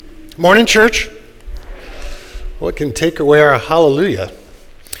Morning, church. What can take away our hallelujah?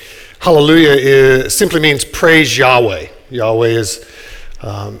 Hallelujah simply means praise Yahweh. Yahweh is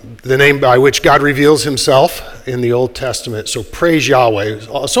the name by which God reveals himself in the Old Testament. So praise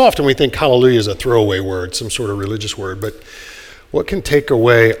Yahweh. So often we think hallelujah is a throwaway word, some sort of religious word, but what can take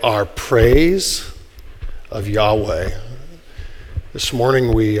away our praise of Yahweh? This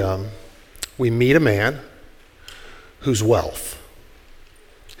morning we meet a man whose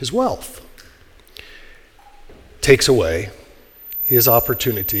his wealth takes away his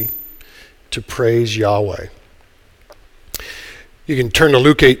opportunity to praise Yahweh. You can turn to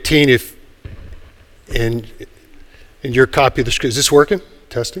Luke 18 if in your copy of the script. Is this working?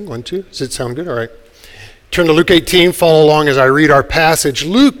 Testing, 1, 2. Does it sound good? All right. Turn to Luke 18, follow along as I read our passage.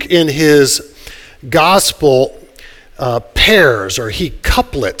 Luke in his gospel pairs, or he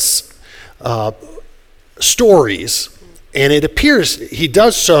couplets stories, and it appears he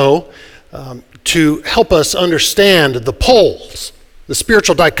does so to help us understand the poles, the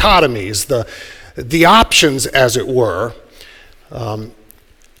spiritual dichotomies, the options, as it were,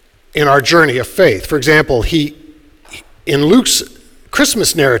 in our journey of faith. For example, in Luke's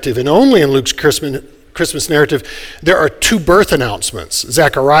Christmas narrative, and only in Luke's Christmas narrative, there are 2 birth announcements.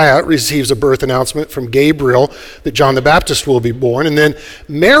 Zechariah receives a birth announcement from Gabriel that John the Baptist will be born, and then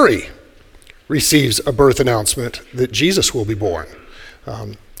Mary receives a birth announcement that Jesus will be born.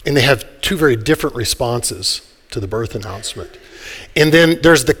 And they have 2 very different responses to the birth announcement. And then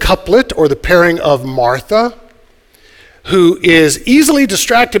there's the couplet, or the pairing of Martha, who is easily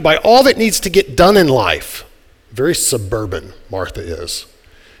distracted by all that needs to get done in life. Very suburban, Martha is.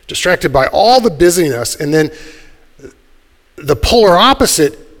 Distracted by all the busyness. And then the polar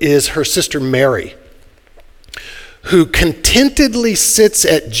opposite is her sister Mary, who contentedly sits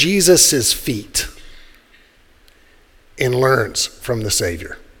at Jesus' feet and learns from the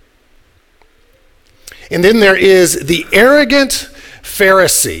Savior. And then there is the arrogant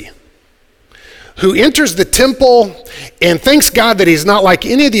Pharisee who enters the temple and thanks God that he's not like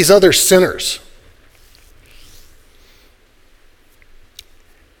any of these other sinners,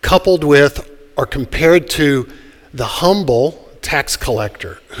 coupled with or compared to the humble tax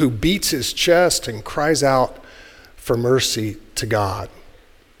collector who beats his chest and cries out for mercy to God.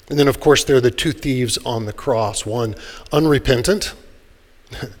 And then, of course, there are the 2 thieves on the cross, one unrepentant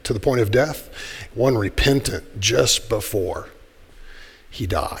to the point of death, one repentant just before he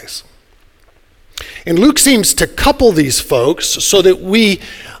dies. And Luke seems to couple these folks so that we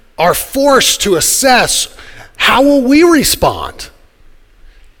are forced to assess how will we respond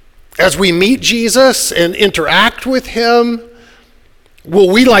as we meet Jesus and interact with him. Will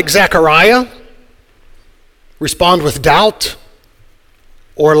we, like Zechariah, respond with doubt,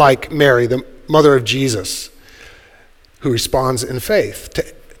 or like Mary, the mother of Jesus, who responds in faith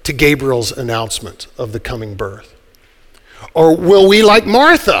to Gabriel's announcement of the coming birth? Or will we, like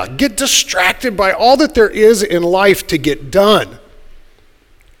Martha, get distracted by all that there is in life to get done?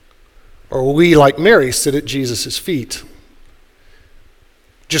 Or will we, like Mary, sit at Jesus' feet?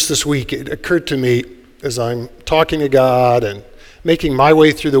 Just this week, it occurred to me as I'm talking to God and making my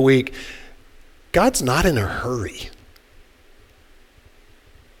way through the week, God's not in a hurry.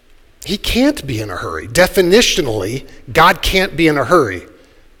 He can't be in a hurry. Definitionally, God can't be in a hurry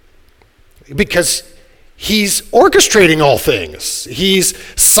because he's orchestrating all things. He's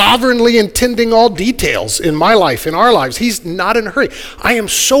sovereignly intending all details in my life, in our lives. He's not in a hurry. I am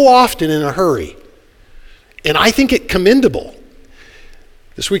so often in a hurry, and I think it commendable.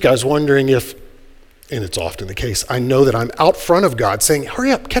 This week I was wondering if, and it's often the case, I know that I'm out front of God saying,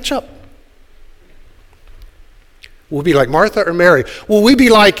 hurry up, catch up. Will we be like Martha or Mary? Will we be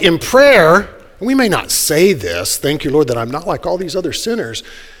like in prayer? We may not say this, thank you, Lord, that I'm not like all these other sinners.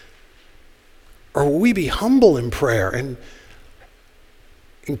 Or will we be humble in prayer and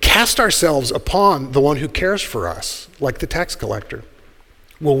cast ourselves upon the one who cares for us, like the tax collector?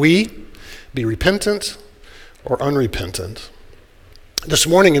 Will we be repentant or unrepentant? This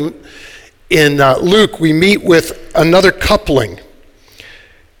morning in Luke, we meet with another coupling.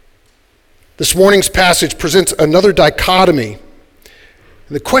 This morning's passage presents another dichotomy.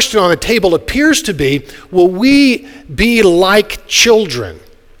 And the question on the table appears to be, will we be like children,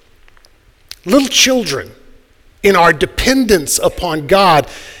 little children, in our dependence upon God,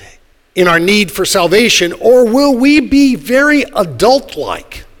 in our need for salvation, or will we be very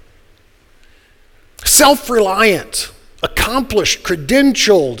adult-like, self-reliant, accomplished,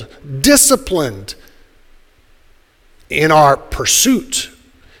 credentialed, disciplined in our pursuit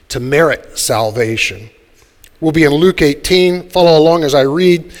to merit salvation? We'll be in Luke 18. Follow along as I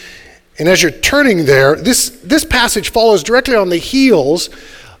read. And as you're turning there, this passage follows directly on the heels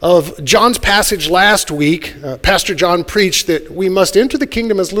of John's passage last week, Pastor John preached that we must enter the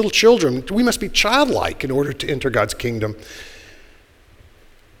kingdom as little children. We must be childlike in order to enter God's kingdom.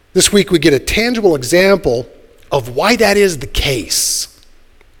 This week we get a tangible example of why that is the case.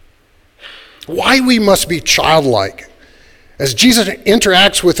 Why we must be childlike. As Jesus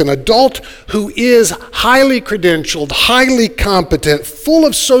interacts with an adult who is highly credentialed, highly competent, full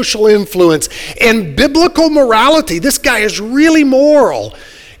of social influence and biblical morality. This guy is really moral,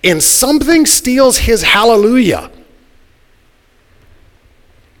 and something steals his hallelujah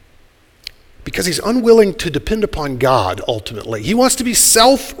because he's unwilling to depend upon God ultimately. He wants to be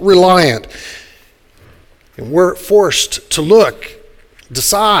self-reliant. And we're forced to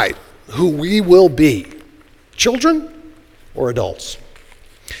decide who we will be, children or adults.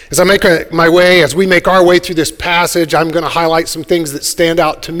 As we make our way through this passage, I'm going to highlight some things that stand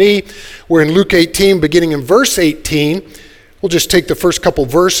out to me. We're in Luke 18, beginning in verse 18. We'll just take the first couple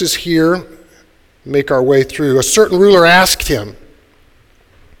verses here, make our way through. A certain ruler asked him,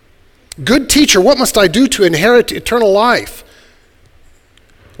 "Good teacher, what must I do to inherit eternal life?"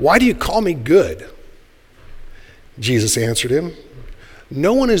 "Why do you call me good?" Jesus answered him,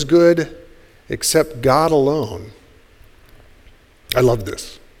 "No one is good except God alone." I love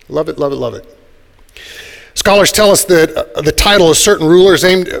this. Love it, love it, love it. Scholars tell us that the title "A Certain Ruler" is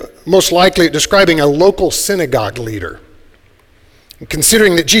aimed most likely at describing a local synagogue leader. And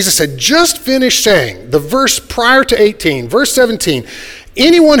considering that Jesus had just finished saying the verse prior to 18, verse 17,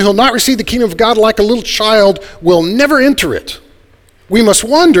 "Anyone who will not receive the kingdom of God like a little child will never enter it," we must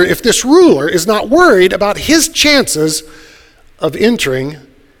wonder if this ruler is not worried about his chances of entering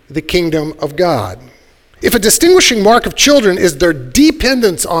the kingdom of God. If a distinguishing mark of children is their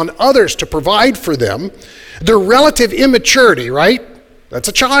dependence on others to provide for them, their relative immaturity, right? That's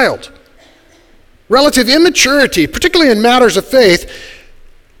a child. Relative immaturity, particularly in matters of faith.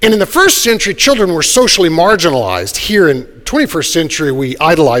 And in the first century, children were socially marginalized. Here in 21st century, we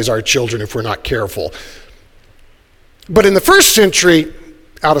idolize our children if we're not careful. But in the first century,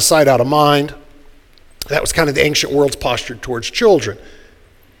 out of sight, out of mind, that was kind of the ancient world's posture towards children.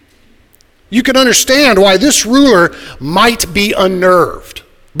 You can understand why this ruler might be unnerved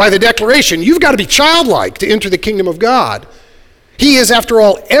by the declaration, "You've got to be childlike to enter the kingdom of God." He is, after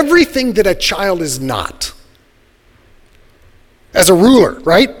all, everything that a child is not. As a ruler,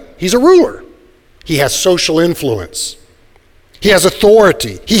 right? He's a ruler. He has social influence. He has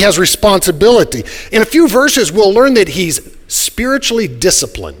authority. He has responsibility. In a few verses, we'll learn that he's spiritually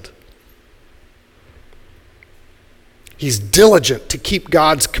disciplined. He's diligent to keep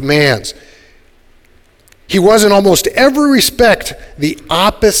God's commands. He was in almost every respect the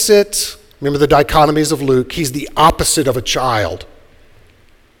opposite. Remember the dichotomies of Luke. He's the opposite of a child,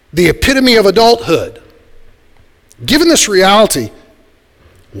 the epitome of adulthood. Given this reality,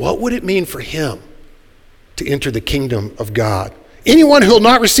 what would it mean for him to enter the kingdom of God? Anyone who will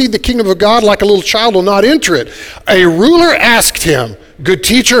not receive the kingdom of God like a little child will not enter it. A ruler asked him, "Good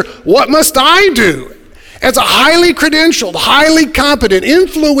teacher, what must I do?" As a highly credentialed, highly competent,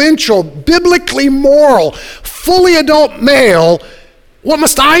 influential, biblically moral, fully adult male, what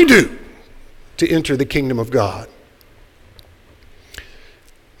must I do to enter the kingdom of God?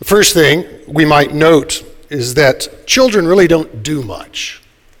 The first thing we might note is that children really don't do much,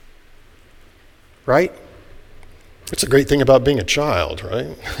 right? That's a great thing about being a child,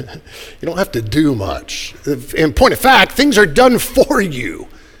 right? You don't have to do much. In point of fact, things are done for you.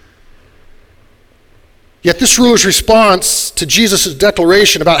 Yet this ruler's response to Jesus'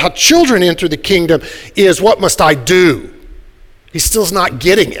 declaration about how children enter the kingdom is, "What must I do?" He still's not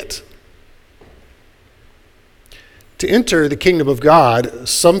getting it. To enter the kingdom of God,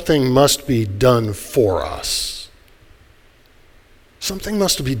 something must be done for us. Something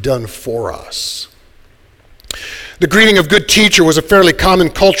must be done for us. The greeting of good teacher was a fairly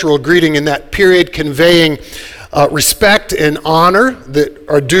common cultural greeting in that period, conveying respect and honor that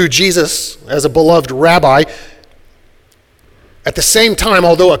are due Jesus as a beloved rabbi. At the same time,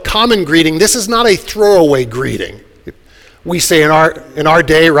 although a common greeting, this is not a throwaway greeting. We say in our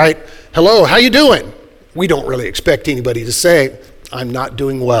day, right, "Hello, how you doing?" We don't really expect anybody to say, "I'm not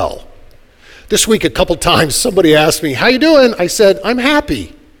doing well." This week, a couple times, somebody asked me, "How you doing?" I said, "I'm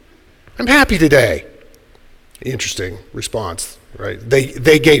happy. I'm happy today." Interesting response, right?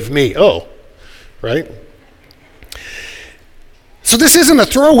 They gave me, "Oh," right? So this isn't a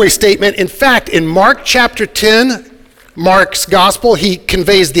throwaway statement. In fact, in Mark chapter 10, Mark's gospel, he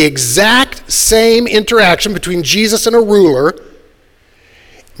conveys the exact same interaction between Jesus and a ruler.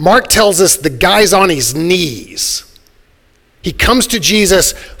 Mark tells us the guy's on his knees. He comes to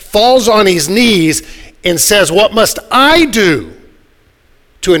Jesus, falls on his knees, and says, "What must I do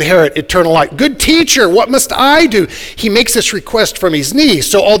to inherit eternal life? Good teacher, what must I do? He makes this request from his knees.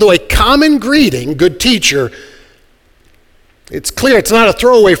 So although a common greeting, good teacher, it's clear it's not a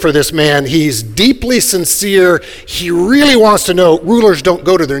throwaway for this man. He's deeply sincere. He really wants to know. Rulers don't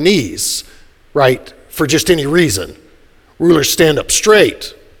go to their knees, right, for just any reason. Rulers stand up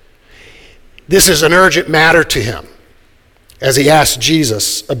straight. This is an urgent matter to him as he asks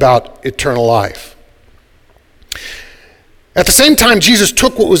Jesus about eternal life. At the same time, Jesus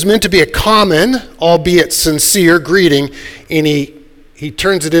took what was meant to be a common, albeit sincere, greeting, and he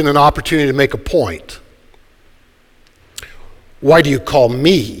turns it into an opportunity to make a point. Why do you call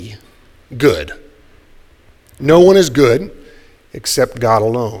me good? No one is good except God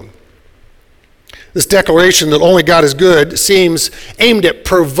alone. This declaration that only God is good seems aimed at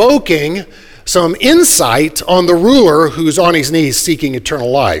provoking some insight on the ruler who's on his knees seeking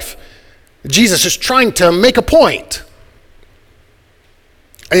eternal life. Jesus is trying to make a point.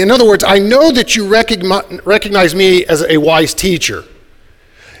 In other words, I know that you recognize me as a wise teacher.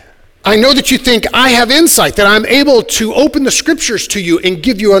 I know that you think I have insight, that I'm able to open the scriptures to you and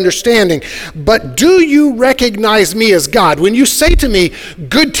give you understanding. But do you recognize me as God? When you say to me,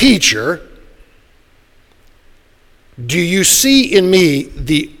 good teacher, do you see in me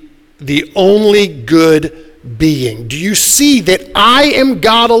the only good being? Do you see that I am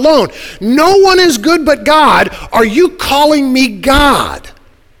God alone? No one is good but God. Are you calling me God?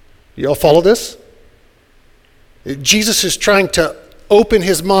 You all follow this? Jesus is trying to open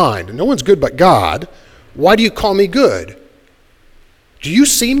his mind. No one's good but God. Why do you call me good? Do you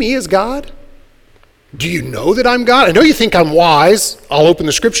see me as God? Do you know that I'm God? I know you think I'm wise. I'll open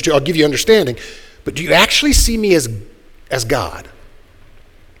the scripture to you. I'll give you understanding. But do you actually see me as God?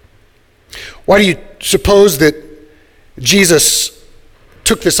 Why do you suppose that Jesus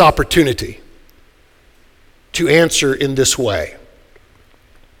took this opportunity to answer in this way?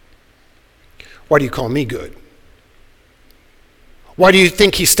 Why do you call me good? Why do you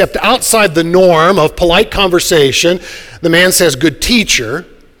think he stepped outside the norm of polite conversation? The man says, good teacher.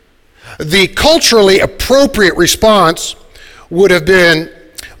 The culturally appropriate response would have been,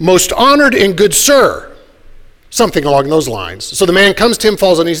 most honored and good sir. Something along those lines. So the man comes to him,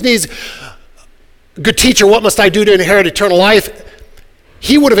 falls on his knees. Good teacher, what must I do to inherit eternal life?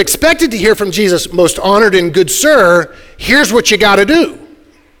 He would have expected to hear from Jesus, most honored and good sir, here's what you got to do.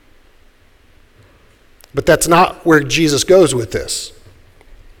 But that's not where Jesus goes with this.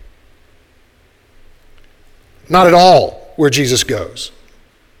 Not at all where Jesus goes.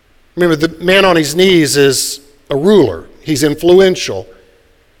 Remember, the man on his knees is a ruler. He's influential.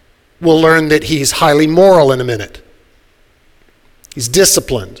 We'll learn that he's highly moral in a minute. He's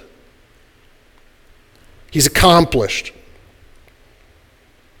disciplined. He's accomplished.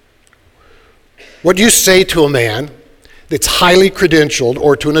 What do you say to a man that's highly credentialed,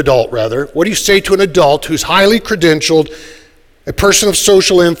 or to an adult rather? What do you say to an adult who's highly credentialed, a person of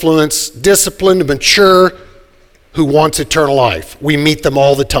social influence, disciplined, mature, who wants eternal life? We meet them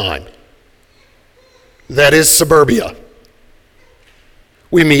all the time. That is suburbia.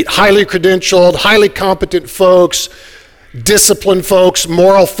 We meet highly credentialed, highly competent folks, disciplined folks,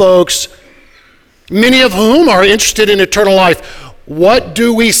 moral folks, many of whom are interested in eternal life. What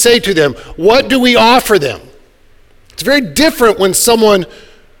do we say to them? What do we offer them? It's very different when someone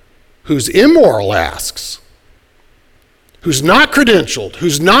who's immoral asks, who's not credentialed,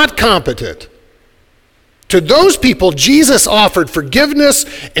 who's not competent. To those people, Jesus offered forgiveness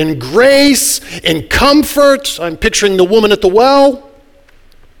and grace and comfort. I'm picturing the woman at the well.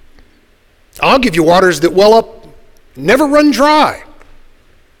 I'll give you waters that well up, never run dry.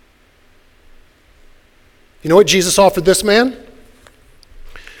 You know what Jesus offered this man?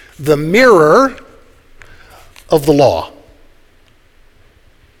 The mirror of the law.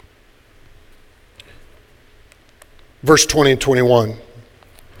 Verse 20 and 21.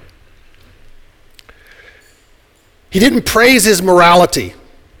 He didn't praise his morality.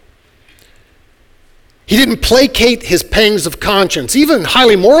 He didn't placate his pangs of conscience. Even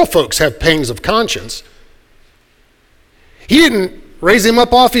highly moral folks have pangs of conscience. He didn't raise him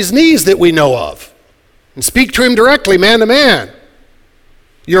up off his knees that we know of and speak to him directly, man to man.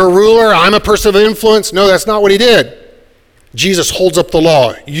 You're a ruler, I'm a person of influence. No, that's not what he did. Jesus holds up the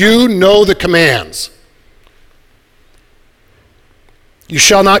law. You know the commands. You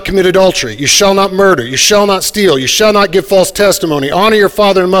shall not commit adultery. You shall not murder. You shall not steal. You shall not give false testimony. Honor your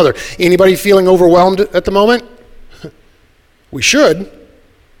father and mother. Anybody feeling overwhelmed at the moment? We should.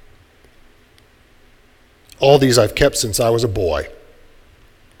 All these I've kept since I was a boy.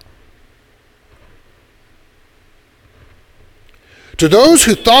 To those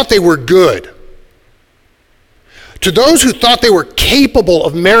who thought they were good, to those who thought they were capable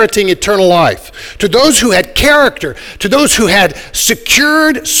of meriting eternal life, to those who had character, to those who had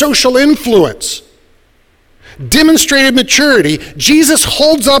secured social influence, demonstrated maturity, Jesus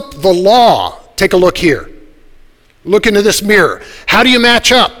holds up the law. Take a look here. Look into this mirror. How do you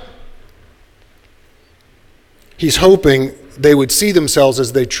match up? He's hoping they would see themselves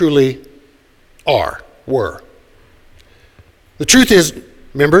as they truly were. The truth is,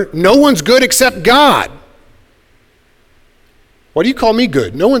 remember, no one's good except God. Why do you call me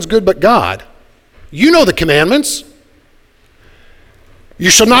good? No one's good but God. You know the commandments. You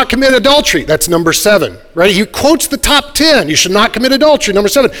shall not commit adultery. That's number 7, right? He quotes the top 10. You shall not commit adultery, number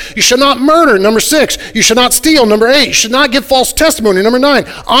 7. You shall not murder, number 6. You shall not steal, number 8. You should not give false testimony, number 9.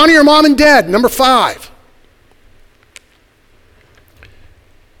 Honor your mom and dad, number 5.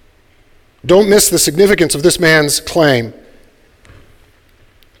 Don't miss the significance of this man's claim.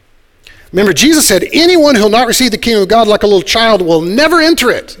 Remember, Jesus said, anyone who will not receive the kingdom of God like a little child will never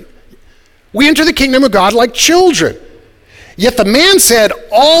enter it. We enter the kingdom of God like children. Yet the man said,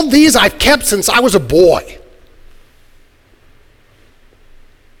 all these I've kept since I was a boy.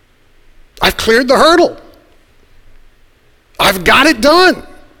 I've cleared the hurdle. I've got it done.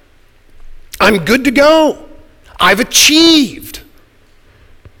 I'm good to go. I've achieved.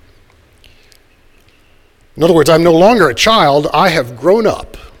 In other words, I'm no longer a child. I have grown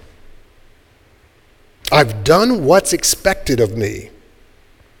up. I've done what's expected of me.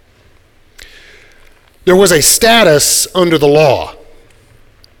 There was a status under the law.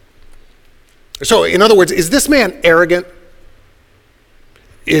 So, in other words, is this man arrogant?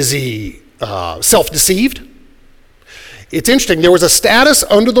 Is he self-deceived? It's interesting. There was a status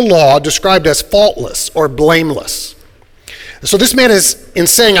under the law described as faultless or blameless. So this man is, in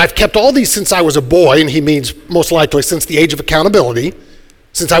saying, I've kept all these since I was a boy, and he means most likely since the age of accountability,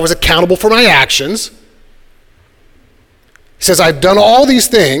 since I was accountable for my actions. He says, I've done all these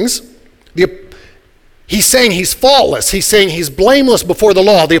things. He's saying he's faultless. He's saying he's blameless before the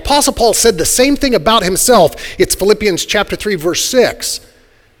law. The Apostle Paul said the same thing about himself. It's Philippians chapter 3, verse 6.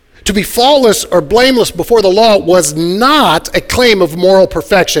 To be faultless or blameless before the law was not a claim of moral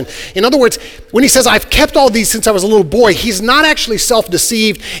perfection. In other words, when he says, I've kept all these since I was a little boy, he's not actually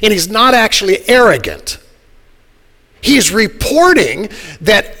self-deceived and he's not actually arrogant. He's reporting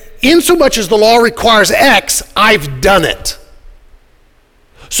that insomuch as the law requires X, I've done it.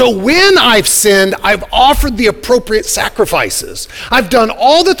 So when I've sinned, I've offered the appropriate sacrifices. I've done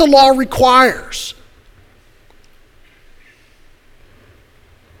all that the law requires.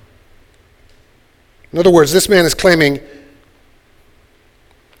 In other words, this man is claiming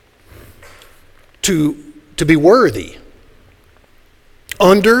to be worthy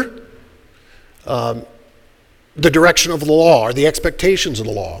under the direction of the law or the expectations of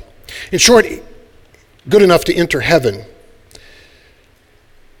the law. In short, good enough to enter heaven.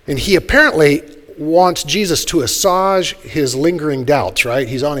 And he apparently wants Jesus to assuage his lingering doubts, right?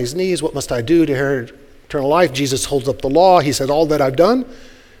 He's on his knees. What must I do to inherit eternal life? Jesus holds up the law. He said, all that I've done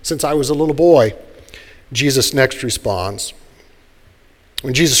since I was a little boy. Jesus next responds.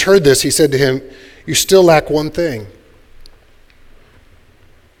 When Jesus heard this, he said to him, you still lack one thing.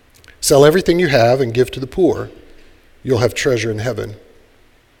 Sell everything you have and give to the poor. You'll have treasure in heaven.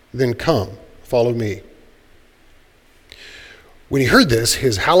 Then come, follow me. When he heard this,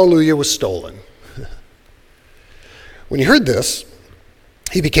 his hallelujah was stolen. When he heard this,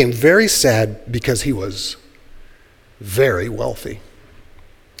 he became very sad because he was very wealthy.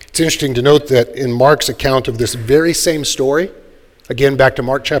 It's interesting to note that in Mark's account of this very same story, again back to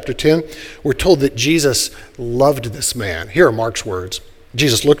Mark chapter 10, we're told that Jesus loved this man. Here are Mark's words.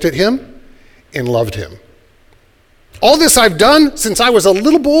 Jesus looked at him and loved him. All this I've done since I was a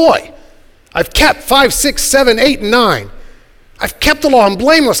little boy. I've kept 5, 6, 7, 8, and 9. I've kept the law. I'm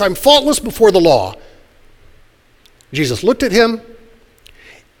blameless. I'm faultless before the law. Jesus looked at him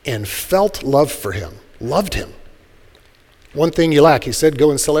and felt love for him, loved him. One thing you lack, he said, go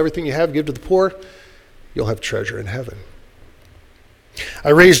and sell everything you have, give to the poor, you'll have treasure in heaven. I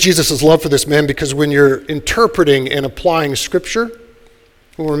raise Jesus' love for this man because when you're interpreting and applying Scripture,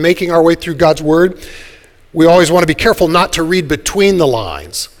 when we're making our way through God's Word, we always want to be careful not to read between the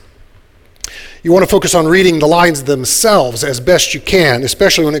lines. You want to focus on reading the lines themselves as best you can,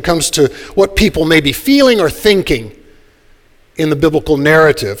 especially when it comes to what people may be feeling or thinking in the biblical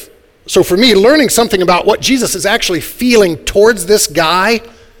narrative. So for me, learning something about what Jesus is actually feeling towards this guy,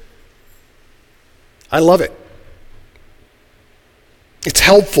 I love it. It's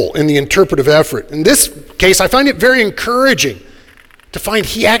helpful in the interpretive effort. In this case, I find it very encouraging to find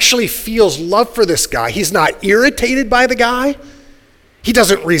he actually feels love for this guy. He's not irritated by the guy. He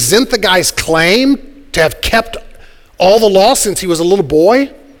doesn't resent the guy's claim to have kept all the law since he was a little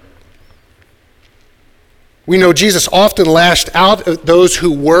boy. We know Jesus often lashed out at those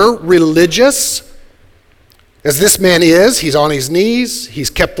who were religious. As this man is, he's on his knees, he's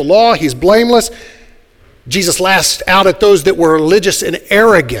kept the law, he's blameless. Jesus lashed out at those that were religious and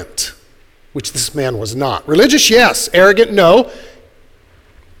arrogant, which this man was not. Religious, yes. Arrogant, no.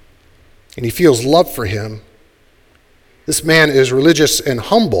 And he feels love for him. This man is religious and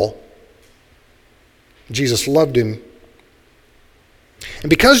humble. Jesus loved him. And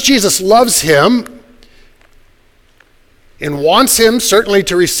because Jesus loves him and wants him certainly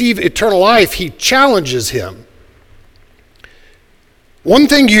to receive eternal life, he challenges him. One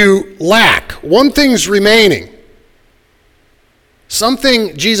thing you lack, one thing's remaining.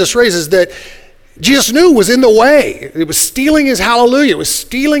 Something Jesus raises that Jesus knew was in the way. It was stealing his hallelujah. It was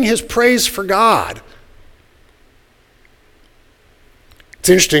stealing his praise for God. It's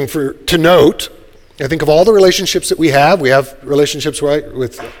interesting to note, I think of all the relationships that we have relationships, right,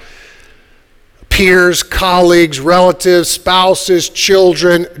 with peers, colleagues, relatives, spouses,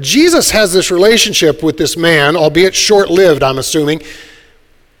 children. Jesus has this relationship with this man, albeit short-lived, I'm assuming,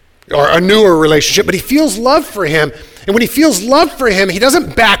 or a newer relationship, but he feels love for him. And when he feels love for him, he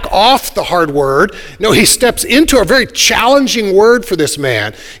doesn't back off the hard word. No, he steps into a very challenging word for this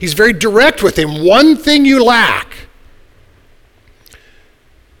man. He's very direct with him. One thing you lack.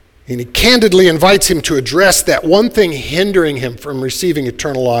 And he candidly invites him to address that one thing hindering him from receiving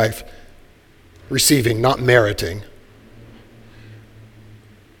eternal life. Receiving, not meriting.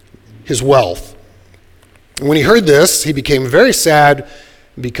 His wealth. And when he heard this, he became very sad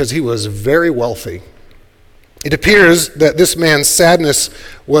because he was very wealthy. It appears that this man's sadness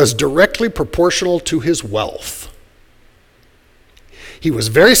was directly proportional to his wealth. He was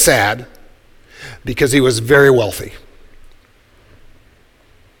very sad because he was very wealthy.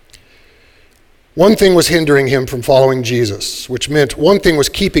 One thing was hindering him from following Jesus, which meant one thing was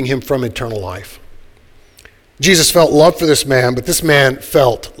keeping him from eternal life. Jesus felt love for this man, but this man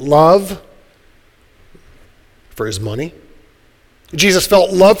felt love for his money. Jesus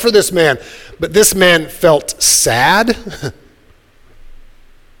felt love for this man, but this man felt sad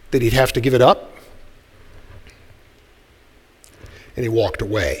that he'd have to give it up. And he walked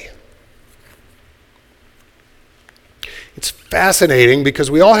away. It's fascinating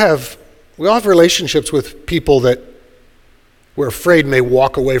because we all have relationships with people that we're afraid may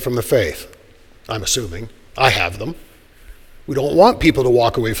walk away from the faith. I'm assuming. I have them. We don't want people to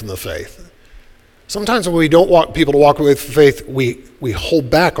walk away from the faith. Sometimes when we don't want people to walk away from faith, we hold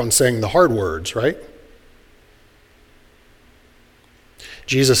back on saying the hard words, right?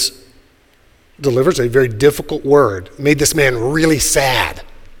 Jesus delivers a very difficult word. It made this man really sad.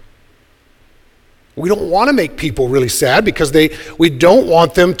 We don't want to make people really sad because we don't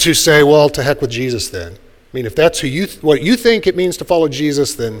want them to say, well, to heck with Jesus then. I mean, if that's what you think it means to follow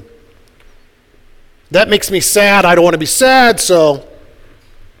Jesus, then that makes me sad. I don't want to be sad, so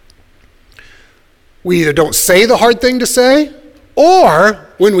we either don't say the hard thing to say, or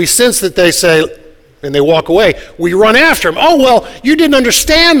when we sense that they say, and they walk away, we run after them. Oh, well, you didn't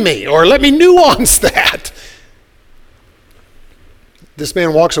understand me, or let me nuance that. This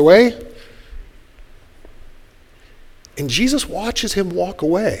man walks away, and Jesus watches him walk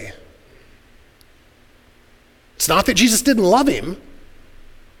away. It's not that Jesus didn't love him.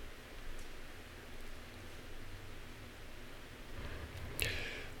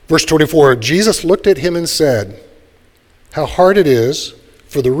 Verse 24, Jesus looked at him and said, how hard it is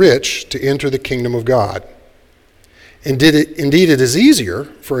for the rich to enter the kingdom of God. Indeed, it is easier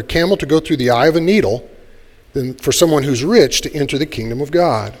for a camel to go through the eye of a needle than for someone who's rich to enter the kingdom of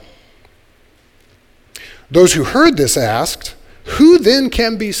God. Those who heard this asked, who then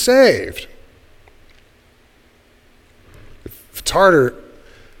can be saved? If it's harder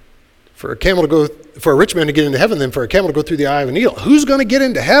for a rich man to get into heaven than for a camel to go through the eye of a needle. Who's going to get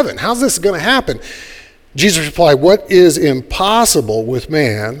into heaven? How's this going to happen? Jesus replied, what is impossible with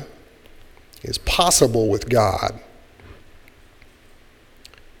man is possible with God.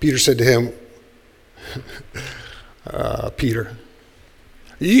 Peter said to him, Peter,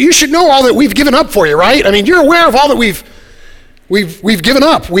 you should know all that we've given up for you, right? I mean, you're aware of all that we've given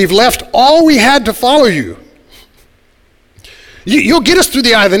up. We've left all we had to follow you. You'll get us through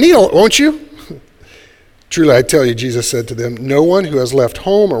the eye of the needle, won't you? Truly, I tell you, Jesus said to them, no one who has left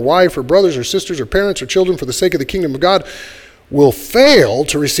home or wife or brothers or sisters or parents or children for the sake of the kingdom of God will fail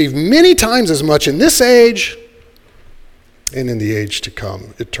to receive many times as much in this age and in the age to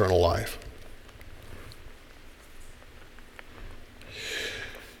come, eternal life.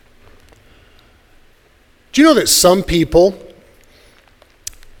 Do you know that some people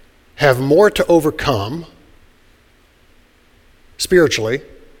have more to overcome spiritually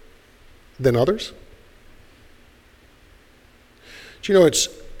than others? Do you know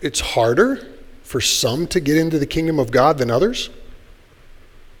it's harder for some to get into the kingdom of God than others?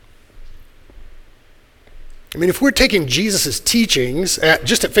 I mean, if we're taking Jesus' teachings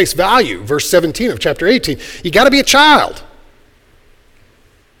just at face value, verse 17 of chapter 18, you got to be a child.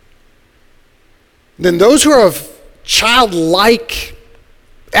 Then those who are of childlike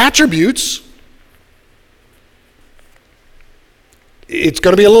attributes, it's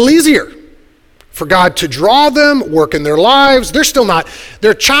going to be a little easier for God to draw them, work in their lives.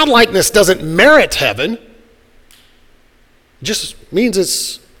 Their childlikeness doesn't merit heaven. It just means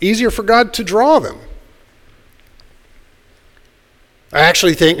it's easier for God to draw them. I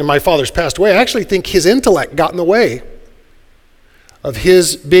actually think, and my father's passed away, I actually think his intellect got in the way of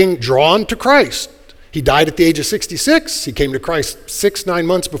his being drawn to Christ. He died at the age of 66. He came to Christ 9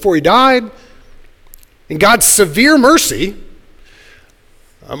 months before he died. In God's severe mercy,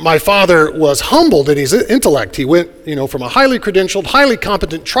 my father was humbled in his intellect. He went, from a highly credentialed, highly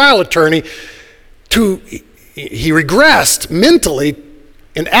competent trial attorney to, he regressed mentally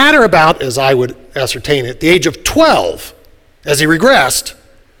and at or about, as I would ascertain it, the age of 12. As he regressed,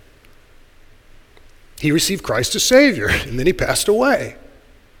 he received Christ as Savior, and then he passed away.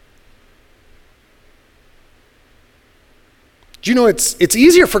 Do you know it's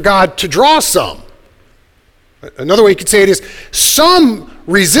easier for God to draw some? Another way you could say it is, some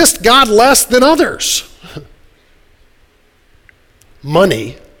resist God less than others.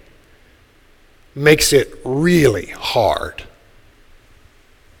 Money makes it really hard.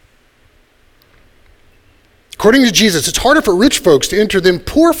 According to Jesus, it's harder for rich folks to enter than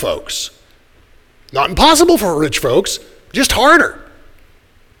poor folks. Not impossible for rich folks, just harder.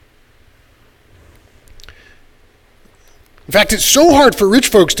 In fact, it's so hard for rich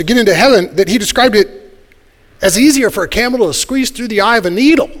folks to get into heaven that he described it as easier for a camel to squeeze through the eye of a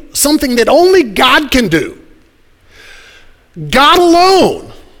needle, something that only God can do. God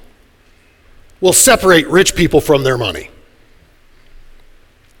alone will separate rich people from their money.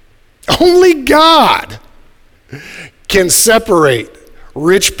 Only God can separate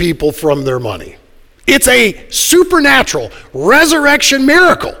rich people from their money. It's a supernatural resurrection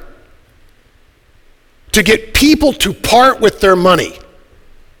miracle to get people to part with their money.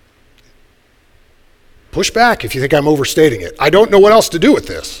 Push back if you think I'm overstating it. I don't know what else to do with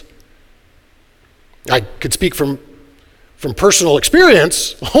this. I could speak from personal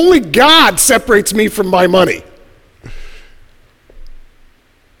experience. Only God separates me from my money.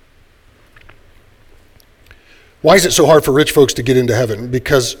 Why is it so hard for rich folks to get into heaven?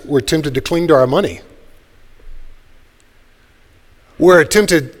 Because we're tempted to cling to our money. We're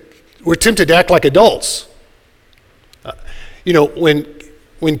tempted to act like adults.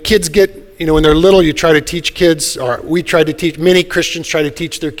 When kids get, when they're little, you try to teach kids, or many Christians try to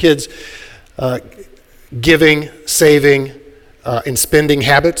teach their kids giving, saving, and spending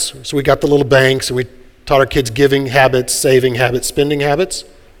habits. So we got the little banks, and we taught our kids giving habits, saving habits, spending habits.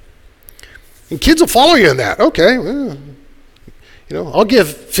 And kids will follow you in that. Okay, well, I'll give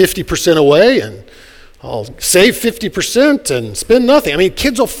 50% away and I'll save 50% and spend nothing. I mean,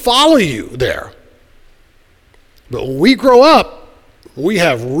 kids will follow you there. But when we grow up, we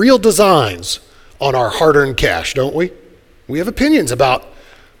have real designs on our hard-earned cash, don't we? We have opinions about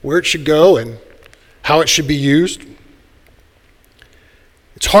where it should go and how it should be used.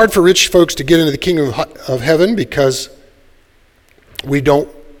 It's hard for rich folks to get into the kingdom of heaven because we don't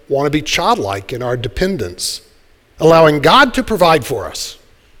want to be childlike in our dependence, allowing God to provide for us.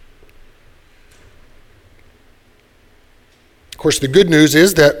 Of course, the good news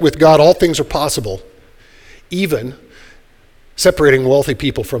is that with God, all things are possible, even separating wealthy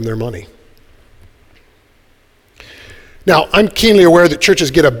people from their money. Now, I'm keenly aware that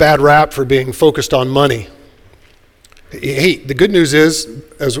churches get a bad rap for being focused on money. Hey, the good news is,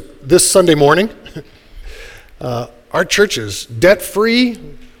 as this Sunday morning, our church is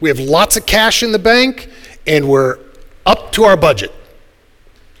debt-free. We have lots of cash in the bank, and we're up to our budget.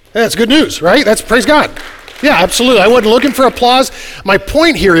 That's good news, right? Praise God. Yeah, absolutely. I wasn't looking for applause. My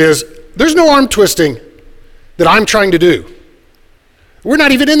point here is there's no arm twisting that I'm trying to do. We're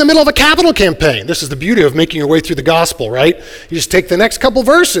not even in the middle of a capital campaign. This is the beauty of making your way through the gospel, right? You just take the next couple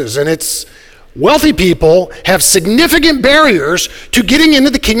verses, and it's wealthy people have significant barriers to getting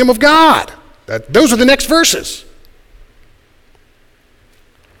into the kingdom of God. Those are the next verses.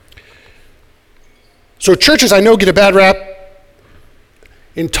 So churches, I know, get a bad rap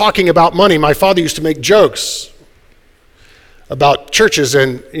in talking about money. My father used to make jokes about churches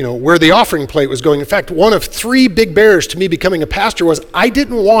and where the offering plate was going. In fact, one of 3 big barriers to me becoming a pastor was I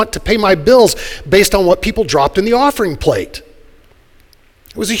didn't want to pay my bills based on what people dropped in the offering plate.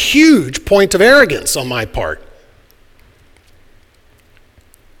 It was a huge point of arrogance on my part.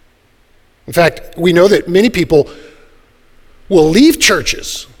 In fact, we know that many people will leave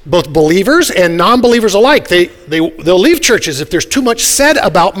churches, both believers and non-believers alike. They'll leave churches if there's too much said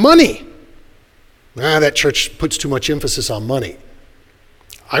about money. That church puts too much emphasis on money.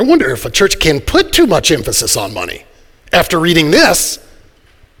 I wonder if a church can put too much emphasis on money after reading this.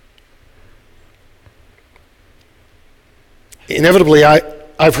 Inevitably,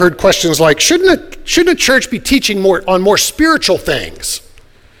 I've heard questions like, shouldn't a church be teaching more on more spiritual things?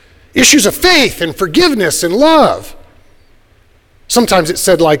 Issues of faith and forgiveness and love. Sometimes it's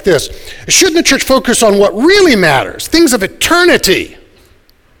said like this: shouldn't the church focus on what really matters, things of eternity?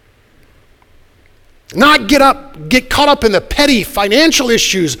 Not get caught up in the petty financial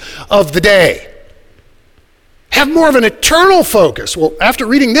issues of the day. Have more of an eternal focus. Well, after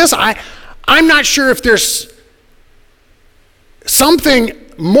reading this, I'm not sure if there's something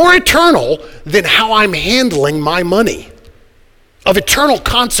more eternal than how I'm handling my money, of eternal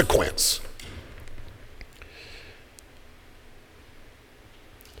consequence.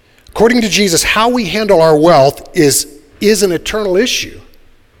 According to Jesus, how we handle our wealth is an eternal issue.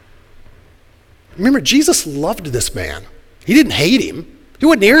 Remember, Jesus loved this man. He didn't hate him. He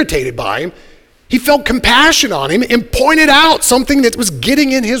wasn't irritated by him. He felt compassion on him and pointed out something that was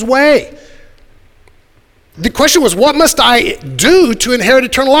getting in his way. The question was, what must I do to inherit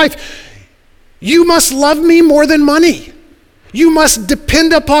eternal life? You must love me more than money. You must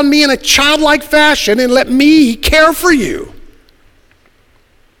depend upon me in a childlike fashion and let me care for you.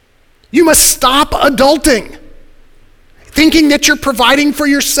 You must stop adulting, thinking that you're providing for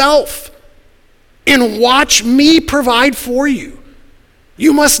yourself, and watch me provide for you.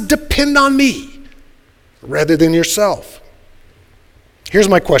 You must depend on me rather than yourself. Here's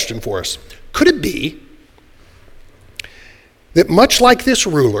my question for us. Could it be that much like this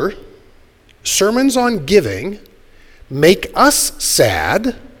ruler, sermons on giving make us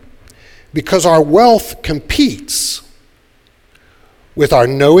sad because our wealth competes with our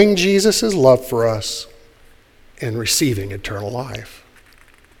knowing Jesus' love for us and receiving eternal life?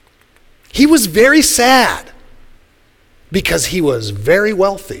 He was very sad because he was very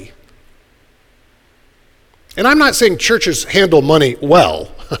wealthy. And I'm not saying churches handle money well.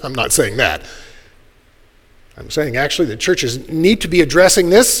 I'm not saying that. I'm saying actually that churches need to be addressing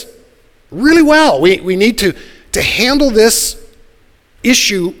this really well. We need to handle this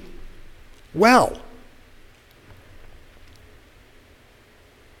issue well.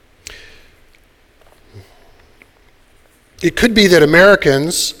 It could be that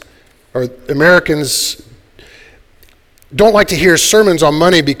Americans don't like to hear sermons on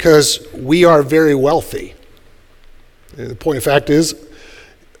money because we are very wealthy. And the point of fact is,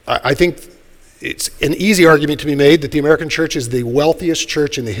 I think it's an easy argument to be made that the American church is the wealthiest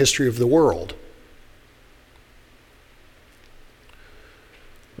church in the history of the world.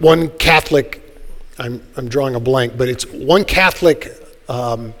 One Catholic, I'm drawing a blank, but it's one Catholic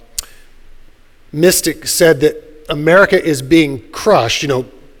mystic said that America is being crushed,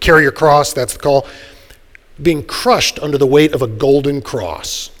 carry your cross, that's the call, being crushed under the weight of a golden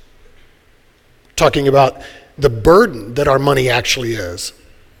cross. Talking about the burden that our money actually is.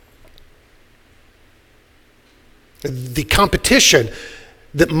 The competition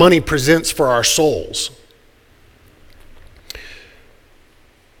that money presents for our souls.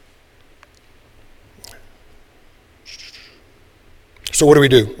 So what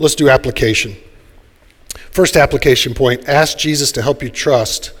do? Let's do application. First application point, ask Jesus to help you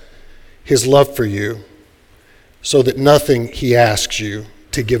trust his love for you so that nothing he asks you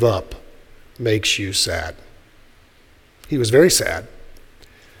to give up makes you sad. He was very sad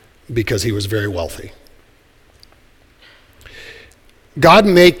because he was very wealthy. God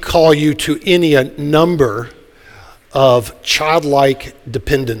may call you to any number of childlike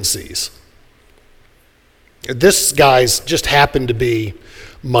dependencies. This guy's just happened to be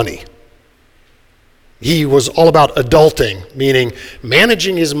money. He was all about adulting, meaning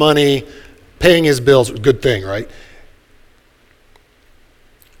managing his money, paying his bills. Good thing, right?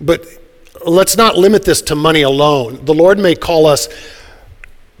 But let's not limit this to money alone. The Lord may call us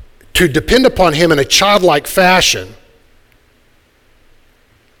to depend upon him in a childlike fashion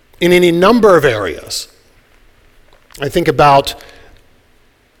in any number of areas. I think about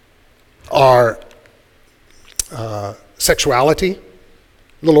our sexuality.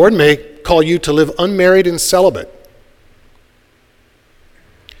 The Lord may call you to live unmarried and celibate.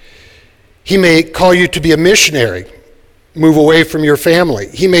 He may call you to be a missionary, move away from your family.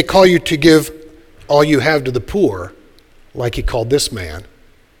 He may call you to give all you have to the poor, like he called this man.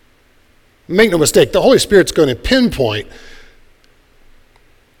 Make no mistake, the Holy Spirit's going to pinpoint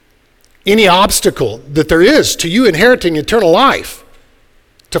any obstacle that there is to you inheriting eternal life,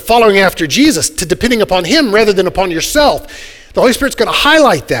 to following after Jesus, to depending upon him rather than upon yourself, the Holy Spirit's going to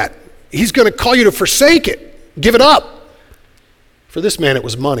highlight that. He's going to call you to forsake it, give it up. For this man, it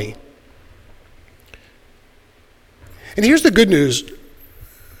was money. And here's the good news.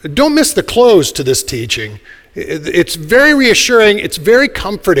 Don't miss the close to this teaching. It's very reassuring. It's very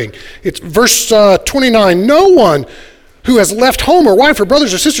comforting. It's verse 29. No one who has left home or wife or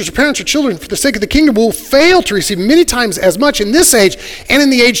brothers or sisters or parents or children for the sake of the kingdom will fail to receive many times as much in this age and in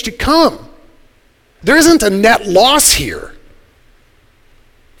the age to come. There isn't a net loss here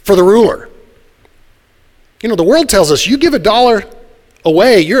for the ruler. You know, the world tells us you give $1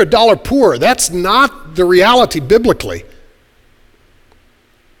 away, you're $1 poor. That's not the reality biblically.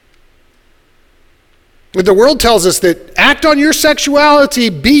 The world tells us that act on your sexuality,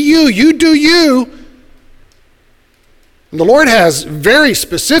 be you, you do you. And the Lord has very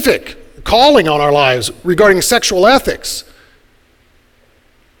specific calling on our lives regarding sexual ethics.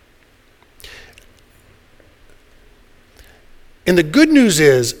 And the good news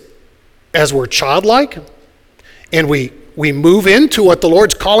is, as we're childlike and we move into what the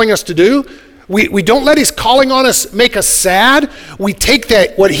Lord's calling us to do, we don't let his calling on us make us sad. We take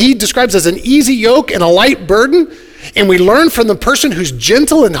that, what he describes as an easy yoke and a light burden, and we learn from the person who's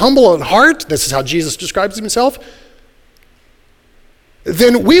gentle and humble in heart. This is how Jesus describes himself.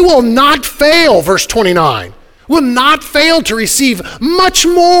 Then we will not fail, verse 29, will not fail to receive much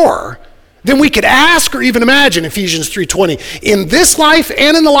more than we could ask or even imagine, Ephesians 3:20, in this life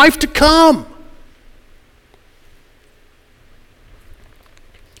and in the life to come.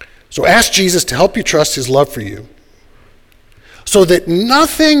 So ask Jesus to help you trust his love for you so that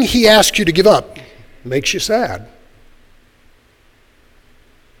nothing he asks you to give up makes you sad.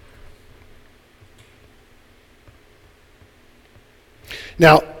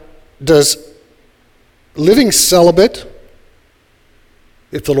 Now, does living celibate,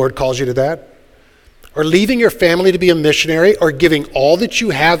 if the Lord calls you to that, or leaving your family to be a missionary, or giving all that you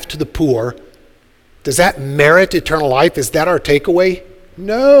have to the poor, does that merit eternal life? Is that our takeaway?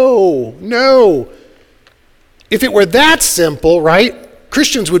 No, no. If it were that simple, right,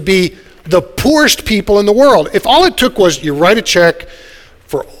 Christians would be the poorest people in the world. If all it took was you write a check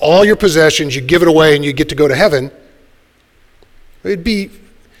for all your possessions, you give it away, and you get to go to heaven, it'd be,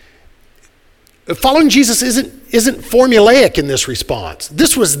 following Jesus isn't formulaic in this response.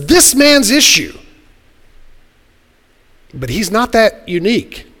 This was this man's issue. But he's not that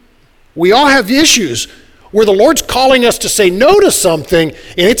unique. We all have issues where the Lord's calling us to say no to something, and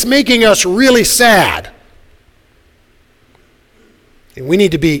it's making us really sad. And we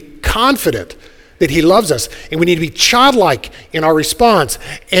need to be confident that he loves us, and we need to be childlike in our response,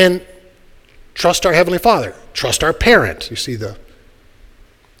 and trust our Heavenly Father, trust our parent. You see,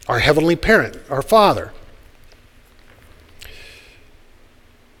 our Heavenly Parent, our Father.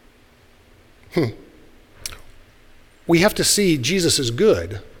 We have to see Jesus as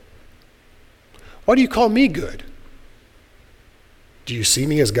good. Why do you call me good? Do you see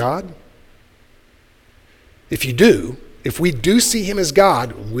me as God? If you do, if we do see him as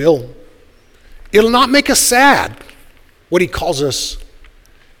God, it'll not make us sad what he calls us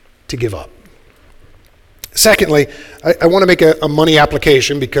to give up. Secondly, I want to make a money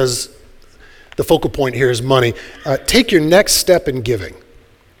application because the focal point here is money. Take your next step in giving.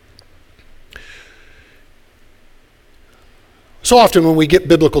 So often when we get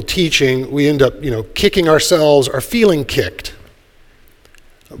biblical teaching, we end up, kicking ourselves or feeling kicked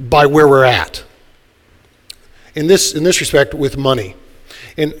by where we're at. In this respect, with money.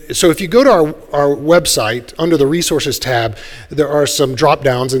 And so if you go to our website, under the resources tab, there are some drop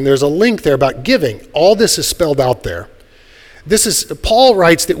downs, and there's a link there about giving. All this is spelled out there. Paul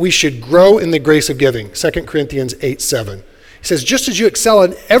writes that we should grow in the grace of giving, 2 Corinthians 8:7. He says, just as you excel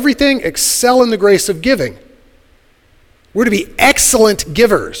in everything, excel in the grace of giving. We're to be excellent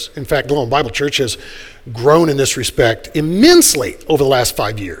givers. In fact, Global Bible Church has grown in this respect immensely over the last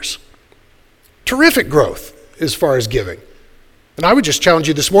 5 years. Terrific growth as far as giving. And I would just challenge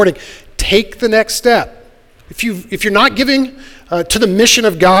you this morning, take the next step. If you're not giving to the mission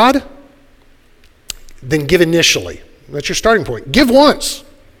of God, then give initially. That's your starting point. Give once.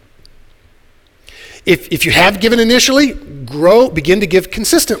 If you have given initially, begin to give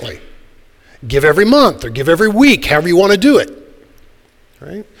consistently. Give every month or give every week, however you want to do it.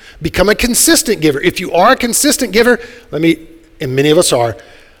 Right? Become a consistent giver. If you are a consistent giver, and many of us are,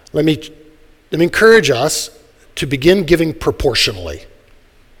 let me encourage us to begin giving proportionally.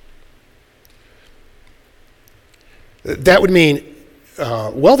 That would mean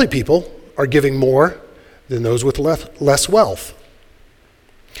wealthy people are giving more than those with less wealth.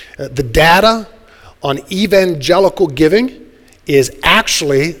 The data on evangelical giving is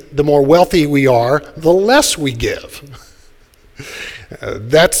actually the more wealthy we are, the less we give.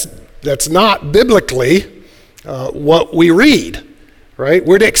 That's not biblically what we read, right?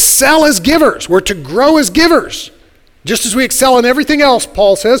 We're to excel as givers. We're to grow as givers. Just as we excel in everything else,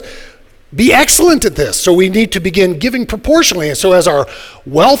 Paul says, be excellent at this. So we need to begin giving proportionally. And so as our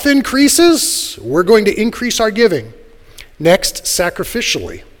wealth increases, we're going to increase our giving. Next,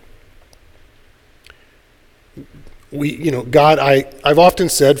 sacrificially. God, I've often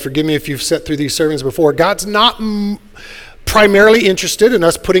said, forgive me if you've sat through these sermons before, God's not primarily interested in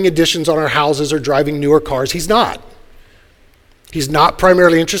us putting additions on our houses or driving newer cars. He's not. He's not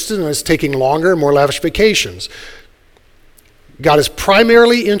primarily interested in us taking longer and more lavish vacations. God is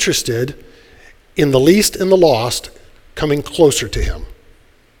primarily interested in the least and the lost coming closer to him.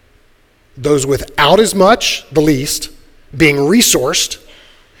 Those without as much, the least, being resourced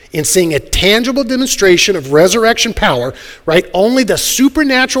in seeing a tangible demonstration of resurrection power, right? Only the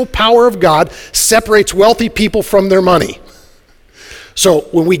supernatural power of God separates wealthy people from their money. So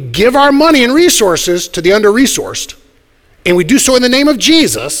when we give our money and resources to the under-resourced, and we do so in the name of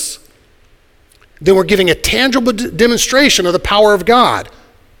Jesus, then we're giving a tangible demonstration of the power of God.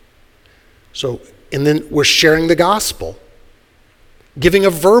 So, and then we're sharing the gospel, giving a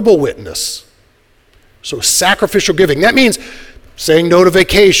verbal witness. So sacrificial giving. That means saying no to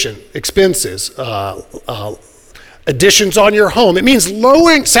vacation, expenses, additions on your home. It means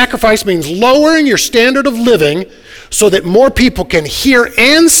sacrifice means lowering your standard of living so that more people can hear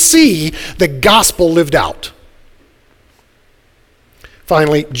and see the gospel lived out.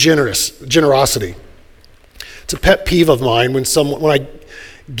 Finally, generosity. It's a pet peeve of mine when I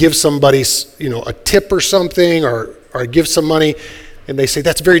give somebody, a tip or something, or give some money, and they say,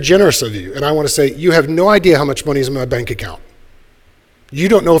 that's very generous of you. And I want to say, you have no idea how much money is in my bank account. You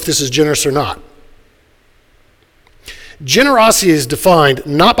don't know if this is generous or not. Generosity is defined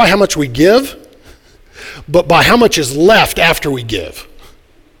not by how much we give, but by how much is left after we give.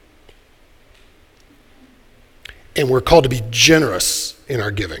 And we're called to be generous in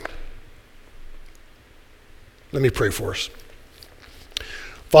our giving. Let me pray for us.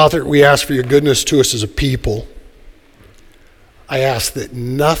 Father, we ask for your goodness to us as a people. I ask that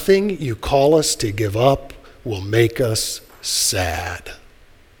nothing you call us to give up will make us sad.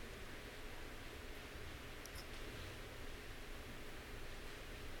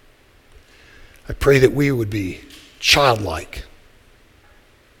 I pray that we would be childlike,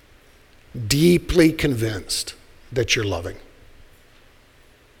 deeply convinced that you're loving.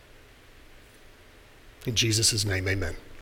 In Jesus' name, amen.